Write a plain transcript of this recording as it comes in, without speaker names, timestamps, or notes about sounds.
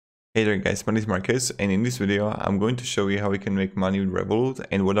Hey there guys, my name is Marcus, and in this video I'm going to show you how we can make money with Revolut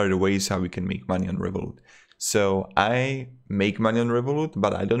and what are the ways how we can make money on Revolut. So I make money on Revolut,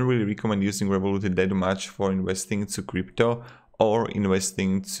 but I don't really recommend using Revolut that much for investing to crypto or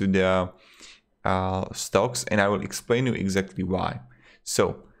investing to the stocks, and I will explain you exactly why.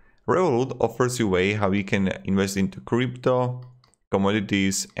 So Revolut offers you a way how you can invest into crypto,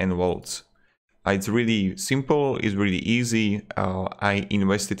 commodities and wallets. It's really simple, it's really easy. I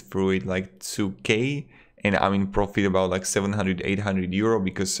invested through it like 2k and I'm in profit about like 700-800 euro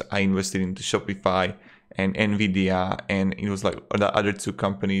because I invested into Shopify and Nvidia, and it was like the other two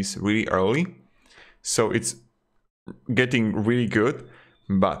companies really early. So it's getting really good,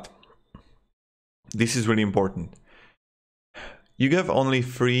 but this is really important. You have only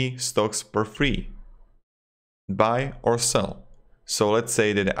 3 stocks per free. Buy or sell. So let's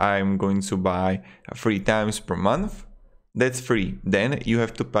say that I'm going to buy 3 times per month. That's free. Then you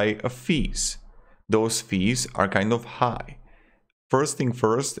have to pay a fees. Those fees are kind of high. First thing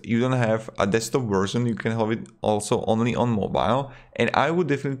first, you don't have a desktop version. You can have it also only on mobile. And I would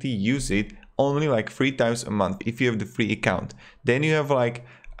definitely use it only like 3 times a month if you have the free account. Then you have like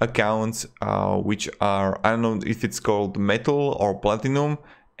accounts which are, I don't know if it's called metal or platinum,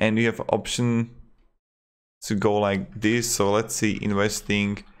 and you have option to go like this. So let's see,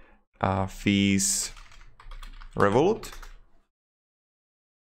 investing fees, Revolut,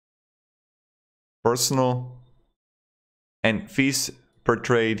 personal, and fees per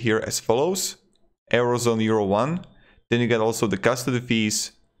trade here as follows: Eurozone Euro 1. Then you get also the custody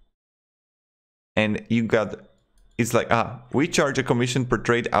fees, and you got, it's like we charge a commission per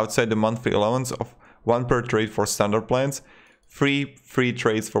trade outside the monthly allowance of 1 per trade for standard plans, 3 free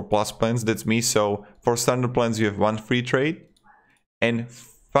trades for plus plans. That's me. So for standard plans you have 1 free trade and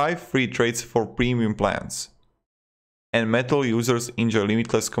 5 free trades for premium plans. And metal users enjoy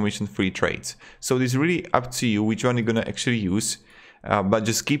limitless commission free trades. So it's really up to you which one you're gonna actually use, but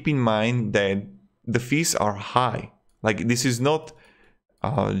just keep in mind that the fees are high. Like, this is not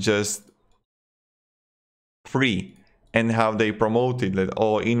just free, and how they promote it, that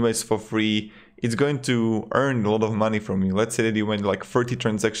invest for free, it's going to earn a lot of money from you. Let's say that you went like 30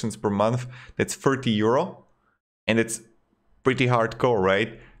 transactions per month, that's 30 euro, and it's pretty hardcore,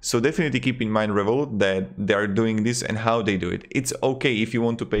 right? So definitely keep in mind Revolut, that they are doing this and how they do it. It's okay if you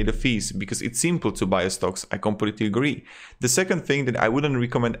want to pay the fees because it's simple to buy stocks. I completely agree. The second thing that I wouldn't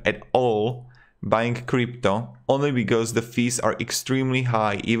recommend at all, buying crypto, only because the fees are extremely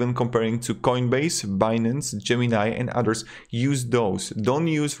high, even comparing to Coinbase, Binance, Gemini and others. Use those. Don't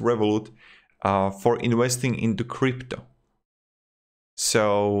use Revolut for investing into crypto.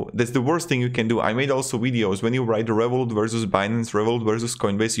 So that's the worst thing you can do. I made also videos. When you write Revolut versus Binance, Revolut versus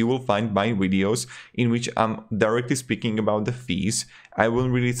Coinbase, you will find my videos in which I'm directly speaking about the fees. I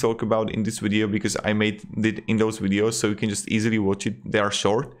won't really talk about in this video because I made it in those videos, so you can just easily watch it. They are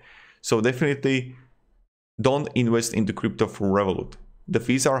short. So definitely don't invest into crypto for Revolut. The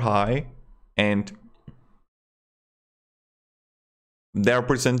fees are high and they're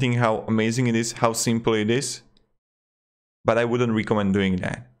presenting how amazing it is, how simple it is, but I wouldn't recommend doing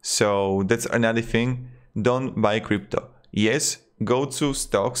that. So that's another thing. Don't buy crypto. Yes, go to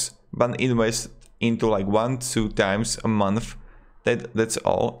stocks, but invest into like 1-2 times a month. That's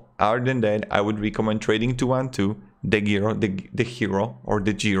all. Other than that, I would recommend trading to 1-2, the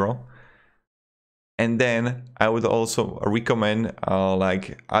Giro. And then I would also recommend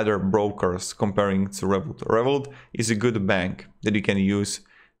like other brokers comparing to Revolut. Revolut is a good bank that you can use.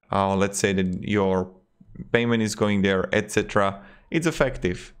 Let's say that your payment is going there, etc. It's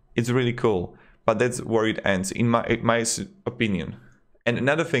effective. It's really cool. But that's where it ends, in my opinion. And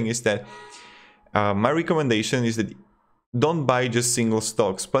another thing is that my recommendation is that don't buy just single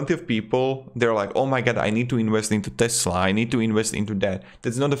stocks. Plenty of people, they're like, oh my god, I need to invest into Tesla, I need to invest into that.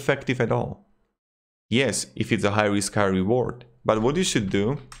 That's not effective at all. Yes, if it's a high risk, high reward. But what you should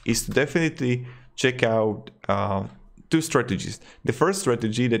do is to definitely check out 2 strategies. The first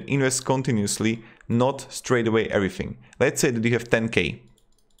strategy, that invest continuously, not straight away everything. Let's say that you have 10k.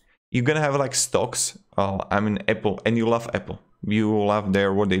 You're gonna have like stocks. I mean Apple, and you love Apple. You love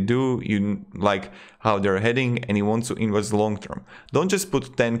what they do, you like how they're heading, and you want to invest long term. Don't just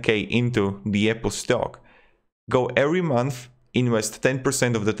put 10k into the Apple stock. Go every month, invest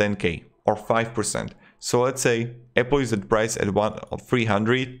 10% of the 10k or 5%. So let's say Apple is at price at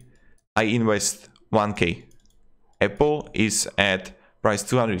 300, I invest 1k. Apple is at price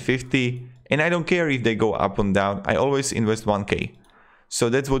 250, and I don't care if they go up and down, I always invest 1k. So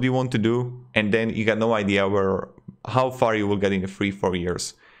that's what you want to do, and then you got no idea how far you will get in the 3-4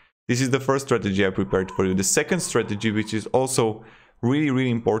 years. This is the first strategy I prepared for you. The second strategy, which is also Really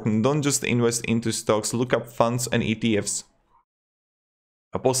important. Don't just invest into stocks. Look up funds and ETFs.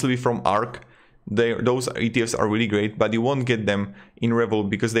 Possibly from ARK. Those ETFs are really great, but you won't get them in Revolut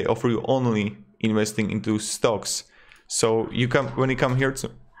because they offer you only investing into stocks. So when you come here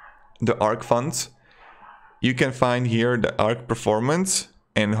to the ARK funds, you can find here the ARK performance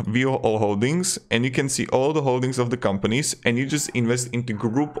and view all holdings, and you can see all the holdings of the companies, and you just invest into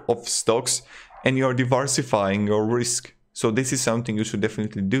group of stocks and you're diversifying your risk. So this is something you should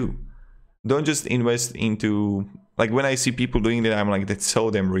definitely do. Don't just invest into, like when I see people doing that, I'm like, that's so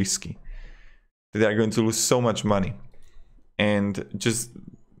damn risky. They are going to lose so much money. And just,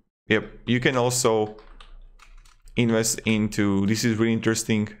 yep, you can also invest into, this is really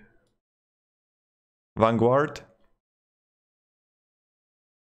interesting, Vanguard.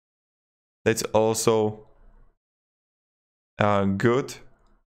 That's also good.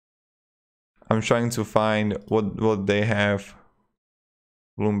 I'm trying to find what they have.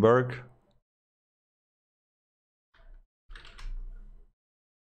 Bloomberg.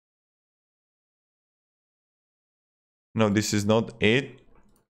 No, this is not it.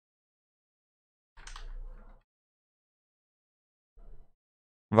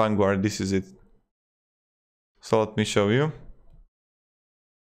 Vanguard, this is it. So let me show you.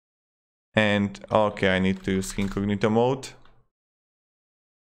 And okay, I need to use incognito mode.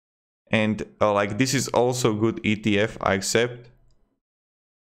 And like this is also good ETF, I accept.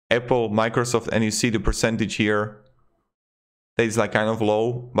 Apple, Microsoft, and you see the percentage here. That is like kind of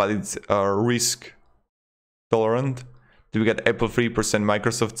low, but it's risk tolerant. We got Apple 3%,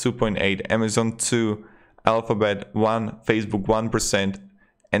 Microsoft 2.8, Amazon 2, Alphabet 1, Facebook 1%.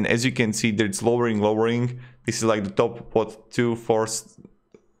 And as you can see, it's lowering. This is like the top, what, 2, 4,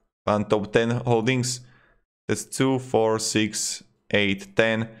 and top 10 holdings. That's 2, 4, 6, 8,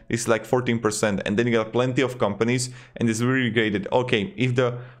 10. This is like 14%. And then you got plenty of companies, and it's really great that, okay, if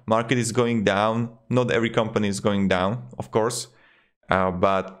the market is going down, not every company is going down, of course,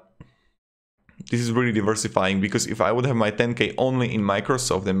 but this is really diversifying, because if I would have my 10K only in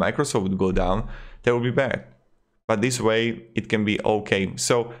Microsoft, then Microsoft would go down, that would be bad. But this way, it can be okay.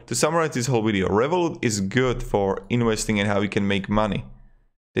 So to summarize this whole video, Revolut is good for investing and how you can make money.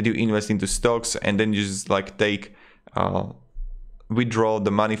 That you invest into stocks and then you just like take, withdraw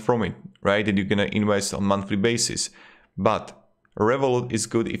the money from it, right? That you're gonna invest on monthly basis. But Revolut is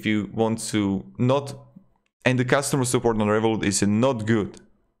good if you want to not, and the customer support on Revolut is not good.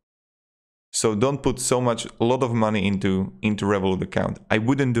 So don't put a lot of money into Revolut account. I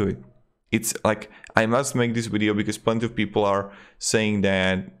wouldn't do it. It's like, I must make this video because plenty of people are saying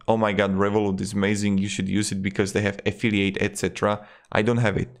that, oh my god, Revolut is amazing, you should use it because they have affiliate, etc. I don't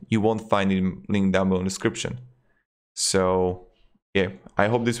have it. You won't find it link down below in the description. So yeah, I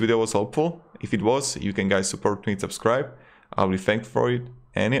hope this video was helpful. If it was, you can guys support me and subscribe. I'll be thankful for it.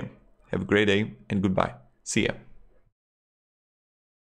 And yeah, have a great day and goodbye. See ya.